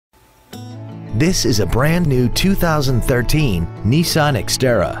This is a brand new 2013 Nissan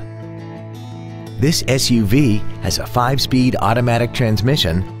Xterra. This SUV has a 5-speed automatic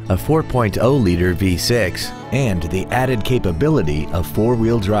transmission, a 4.0-liter V6, and the added capability of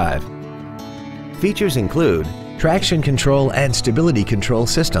 4-wheel drive. Features include traction control and stability control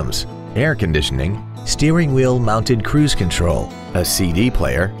systems, air conditioning, steering wheel mounted cruise control, a CD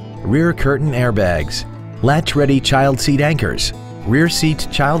player, rear curtain airbags, latch-ready child seat anchors, rear seat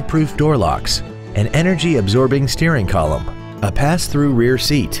child-proof door locks, an energy-absorbing steering column, a pass-through rear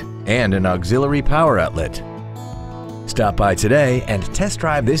seat, and an auxiliary power outlet. Stop by today and test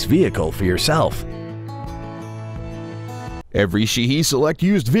drive this vehicle for yourself. Every Sheehy Select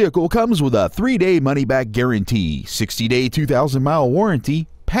used vehicle comes with a 3-day money-back guarantee, 60-day 2,000-mile warranty,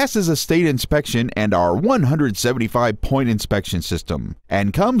 passes a state inspection and our 175-point inspection system,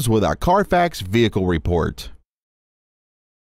 and comes with a Carfax vehicle report.